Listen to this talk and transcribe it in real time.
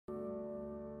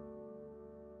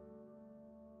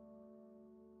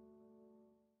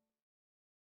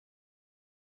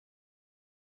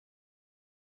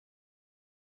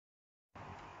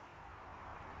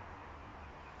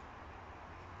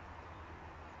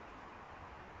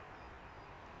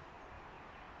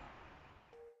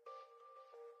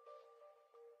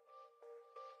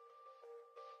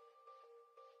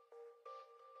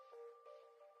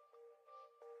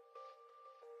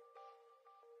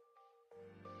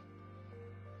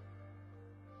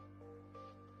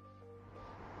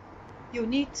You'll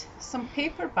need some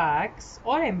paper bags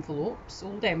or envelopes,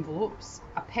 old envelopes,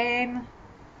 a pen,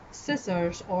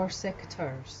 scissors or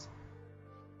secateurs.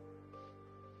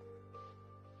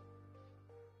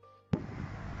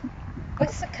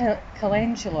 With the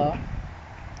calendula,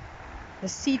 the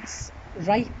seeds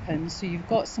ripen, so you've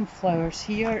got some flowers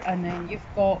here and then you've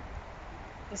got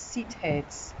the seed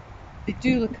heads. They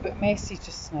do look a bit messy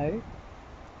just now,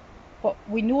 but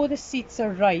we know the seeds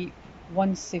are ripe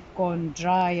once they've gone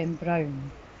dry and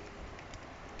brown.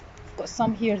 We've got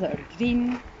some here that are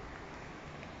green,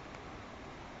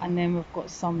 and then we've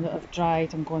got some that have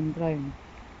dried and gone brown.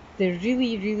 They're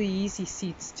really easy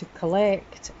seeds to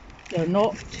collect. They're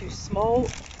not too small,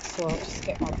 so I'll just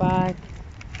get my bag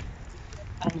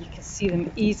and you can see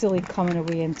them easily coming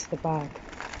away into the bag.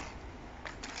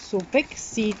 So big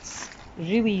seeds,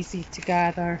 really easy to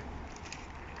gather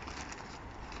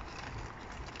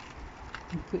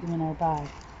and put them in our bag.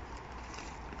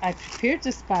 I prepared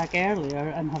this bag earlier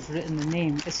and have written the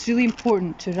name. It's really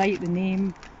important to write the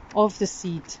name of the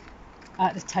seed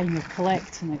at the time you're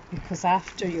collecting it, because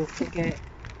after you'll forget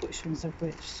which ones are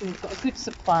which. So we've got a good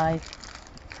supply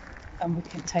and we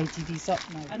can tidy these up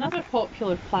now. Another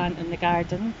popular plant in the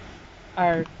garden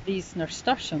are these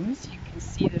nasturtiums. You can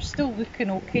see they're still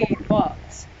looking okay,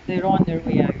 but they're on their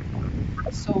way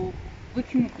out. So we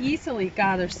can easily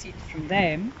gather seeds from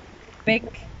them. Big,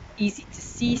 easy to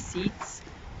see seeds.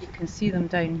 You can see them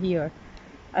down here.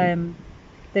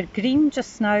 They're green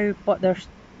just now, but they're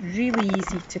really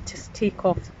easy to just take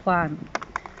off the plant.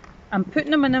 I'm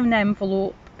putting them in an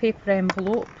envelope, paper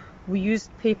envelope. We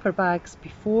used paper bags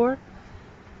before.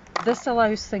 This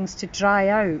allows things to dry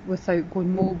out without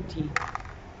going mouldy.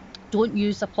 Don't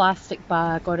use a plastic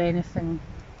bag or anything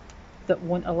that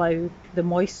won't allow the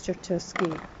moisture to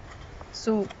escape.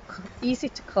 So easy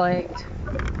to collect,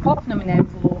 pop them in an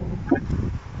envelope,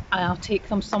 and I'll take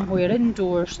them somewhere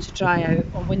indoors to dry out,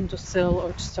 on windowsill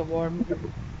or just a warm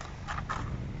room.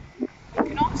 You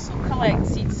can also collect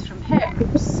seeds from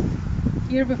herbs.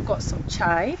 Here we've got some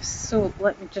chives, so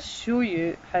let me just show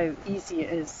you how easy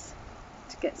it is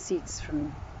to get seeds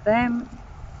from them.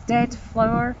 Dead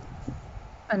flower,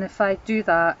 and if I do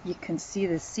that you can see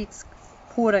the seeds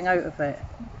pouring out of it.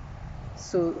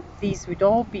 So these would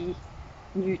all be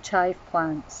new chive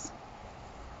plants.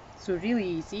 So really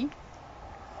easy.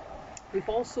 We've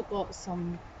also got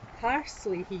some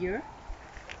parsley here,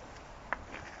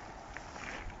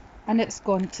 and it's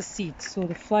gone to seed, so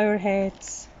the flower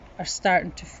heads are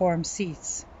starting to form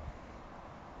seeds.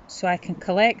 So I can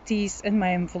collect these in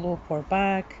my envelope or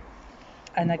bag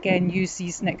and again use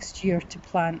these next year to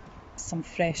plant some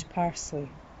fresh parsley.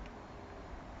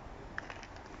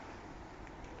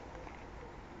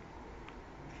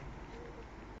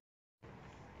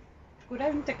 Go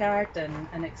round the garden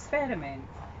and experiment.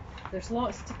 There's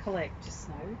lots to collect just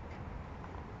now.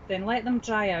 Then let them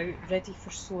dry out, ready for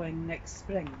sowing next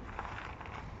spring.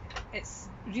 It's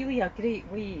really a great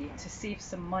way to save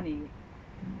some money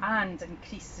and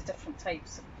increase the different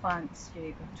types of plants you're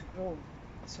able to grow.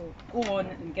 So go on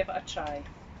and give it a try.